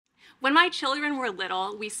When my children were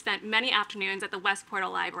little, we spent many afternoons at the West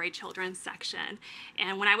Portal Library Children's section.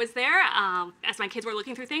 And when I was there, as my kids were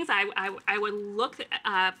looking through things, I would look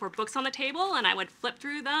for books on the table and I would flip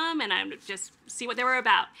through them and I would just see what they were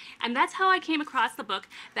about. And that's how I came across the book,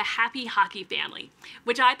 The Happy Hockey Family,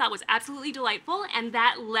 which I thought was absolutely delightful, and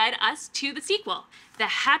that led us to the sequel, The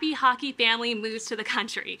Happy Hockey Family Moves to the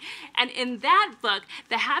Country. And in that book,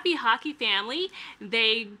 the Happy Hockey Family,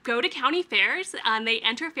 they go to county fairs and they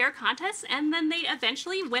enter fair contests, and then they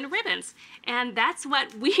eventually win ribbons. And that's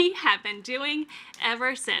what we have been doing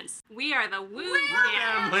ever since. We are the Woo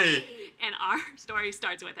Family, and our story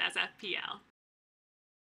starts with SFPL.